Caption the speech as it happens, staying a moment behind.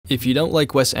If you don't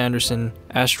like Wes Anderson,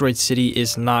 Asteroid City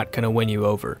is not gonna win you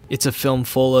over. It's a film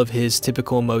full of his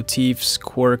typical motifs,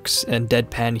 quirks, and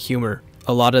deadpan humor.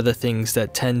 A lot of the things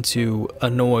that tend to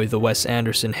annoy the Wes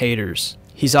Anderson haters.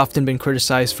 He's often been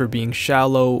criticized for being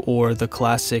shallow or the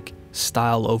classic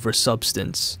style over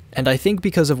substance. And I think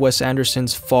because of Wes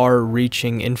Anderson's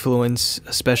far-reaching influence,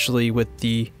 especially with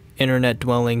the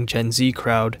internet-dwelling Gen Z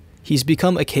crowd, he's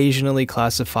become occasionally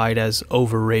classified as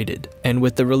overrated. And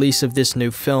with the release of this new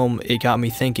film, it got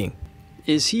me thinking,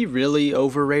 is he really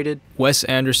overrated? Wes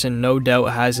Anderson no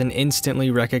doubt has an instantly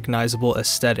recognizable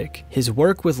aesthetic. His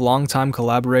work with longtime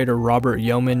collaborator Robert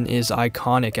Yeoman is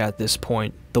iconic at this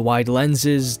point. The wide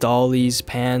lenses, dollies,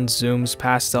 pans, zooms,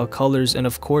 pastel colors, and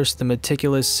of course the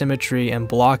meticulous symmetry and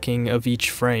blocking of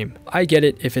each frame. I get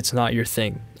it if it's not your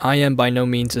thing. I am by no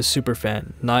means a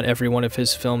superfan. Not every one of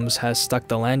his films has stuck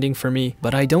the landing for me,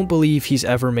 but I don't believe he's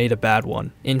ever made a bad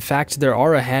one. In fact, there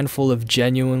are a handful of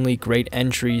genuinely great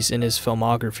entries in his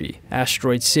filmography,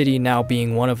 Asteroid City now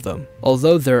being one of them.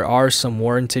 Although there are some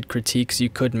warranted critiques you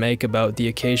could make about the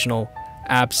occasional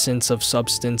absence of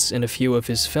substance in a few of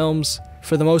his films,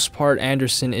 for the most part,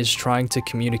 Anderson is trying to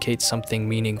communicate something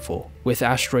meaningful. With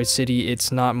Asteroid City,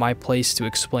 it's not my place to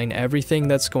explain everything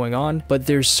that's going on, but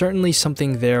there's certainly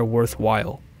something there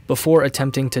worthwhile. Before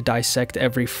attempting to dissect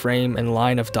every frame and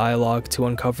line of dialogue to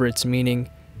uncover its meaning,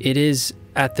 it is,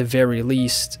 at the very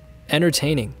least,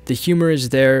 entertaining. The humor is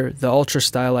there, the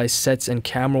ultra-stylized sets and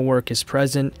camera work is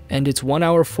present, and its 1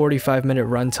 hour 45-minute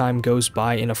runtime goes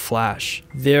by in a flash.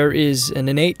 There is an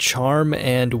innate charm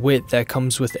and wit that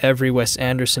comes with every Wes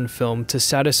Anderson film to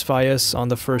satisfy us on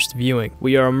the first viewing.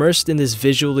 We are immersed in this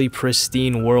visually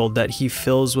pristine world that he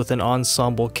fills with an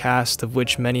ensemble cast of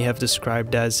which many have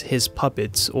described as his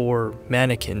puppets or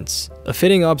mannequins. A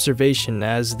fitting observation,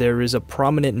 as there is a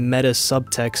prominent meta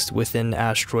subtext within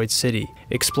Asteroid City,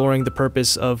 exploring the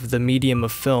purpose of the medium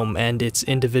of film and its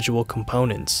individual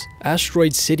components.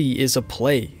 Asteroid City is a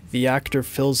play. The actor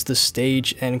fills the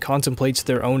stage and contemplates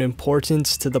their own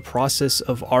importance to the process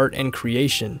of art and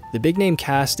creation. The big-name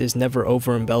cast is never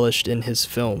over-embellished in his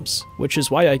films, which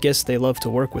is why I guess they love to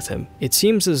work with him. It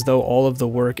seems as though all of the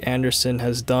work Anderson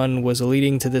has done was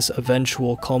leading to this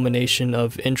eventual culmination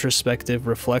of introspective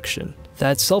reflection.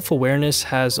 That self-awareness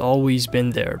has always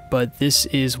been there, but this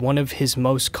is one of his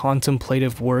most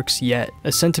contemplative works yet,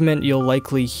 a sentiment you'll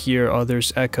likely hear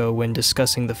others echo when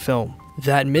discussing the film.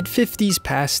 That mid-50s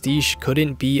pastiche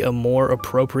couldn't be a more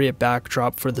appropriate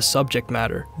backdrop for the subject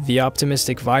matter. The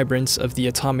optimistic vibrance of the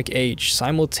atomic age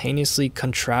simultaneously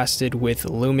contrasted with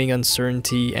looming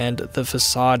uncertainty and the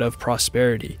facade of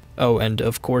prosperity. Oh, and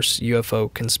of course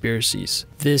UFO conspiracies.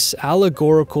 This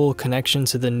allegorical connection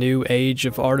to the new age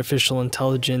of artificial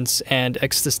intelligence and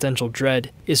existential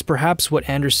dread is perhaps what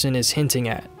Anderson is hinting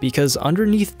at, because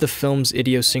underneath the film's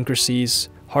idiosyncrasies,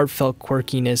 heartfelt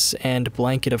quirkiness, and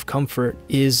blanket of comfort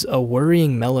is a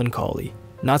worrying melancholy.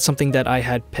 Not something that I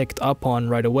had picked up on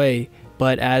right away,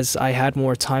 but as I had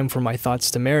more time for my thoughts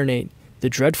to marinate, the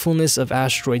dreadfulness of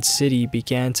Asteroid City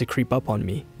began to creep up on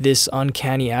me. This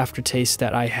uncanny aftertaste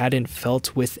that I hadn't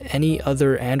felt with any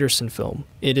other Anderson film.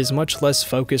 It is much less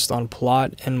focused on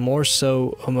plot and more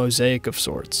so a mosaic of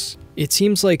sorts. It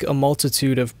seems like a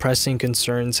multitude of pressing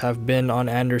concerns have been on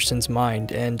Anderson's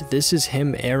mind, and this is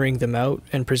him airing them out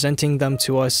and presenting them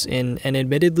to us in an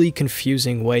admittedly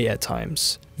confusing way at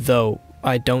times. Though,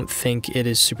 I don't think it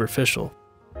is superficial.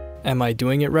 Am I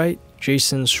doing it right?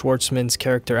 Jason Schwartzman's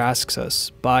character asks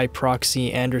us, by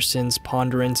proxy Anderson's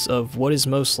ponderance of what is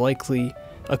most likely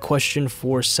a question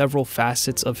for several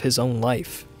facets of his own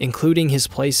life, including his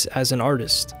place as an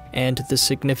artist, and the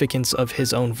significance of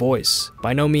his own voice.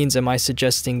 By no means am I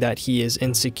suggesting that he is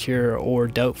insecure or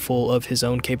doubtful of his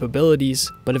own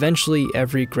capabilities, but eventually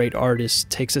every great artist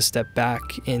takes a step back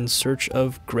in search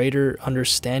of greater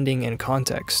understanding and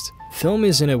context. Film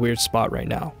is in a weird spot right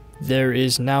now. There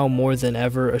is now more than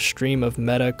ever a stream of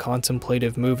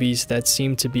meta-contemplative movies that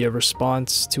seem to be a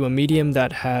response to a medium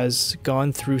that has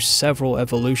gone through several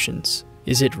evolutions.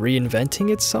 Is it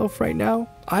reinventing itself right now?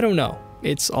 I don't know.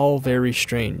 It's all very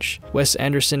strange. Wes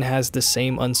Anderson has the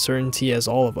same uncertainty as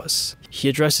all of us. He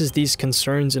addresses these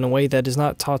concerns in a way that is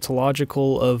not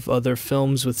tautological of other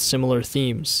films with similar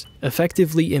themes,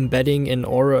 effectively embedding an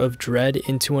aura of dread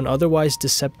into an otherwise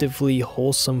deceptively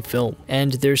wholesome film.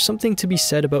 And there's something to be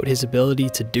said about his ability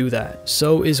to do that.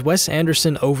 So is Wes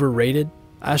Anderson overrated?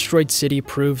 Asteroid City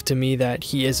proved to me that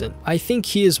he isn't. I think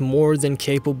he is more than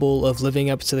capable of living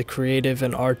up to the creative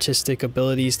and artistic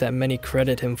abilities that many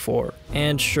credit him for.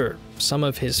 And sure, some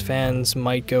of his fans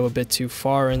might go a bit too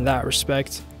far in that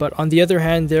respect, but on the other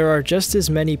hand, there are just as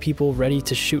many people ready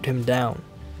to shoot him down.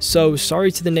 So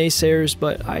sorry to the naysayers,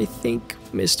 but I think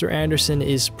Mr. Anderson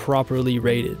is properly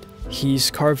rated. He's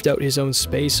carved out his own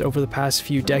space over the past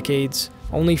few decades,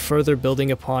 only further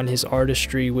building upon his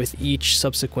artistry with each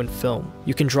subsequent film.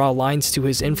 You can draw lines to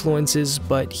his influences,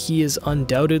 but he is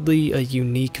undoubtedly a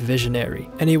unique visionary.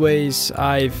 Anyways,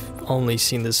 I've only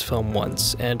seen this film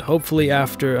once, and hopefully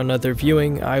after another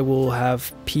viewing I will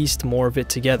have pieced more of it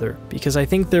together, because I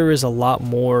think there is a lot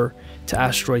more to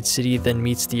Asteroid City than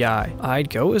meets the eye. I'd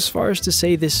go as far as to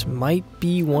say this might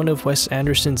be one of Wes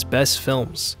Anderson's best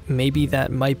films. Maybe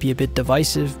that might be a bit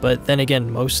divisive, but then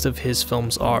again, most of his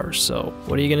films are, so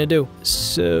what are you gonna do?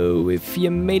 So if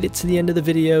you made it to the end of the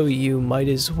video, you might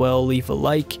as well leave a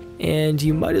like, and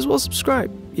you might as well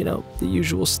subscribe, you know, the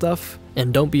usual stuff.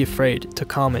 And don't be afraid to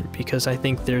comment, because I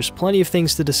think there's plenty of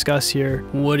things to discuss here.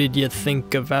 What did you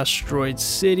think of Asteroid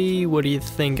City? What do you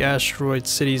think Asteroid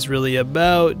City's really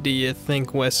about? Do you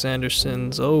think Wes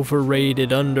Anderson's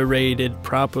overrated, underrated,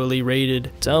 properly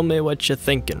rated? Tell me what you're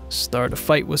thinking. Start a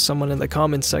fight with someone in the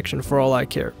comments section for all I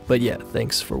care. But yeah,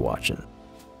 thanks for watching.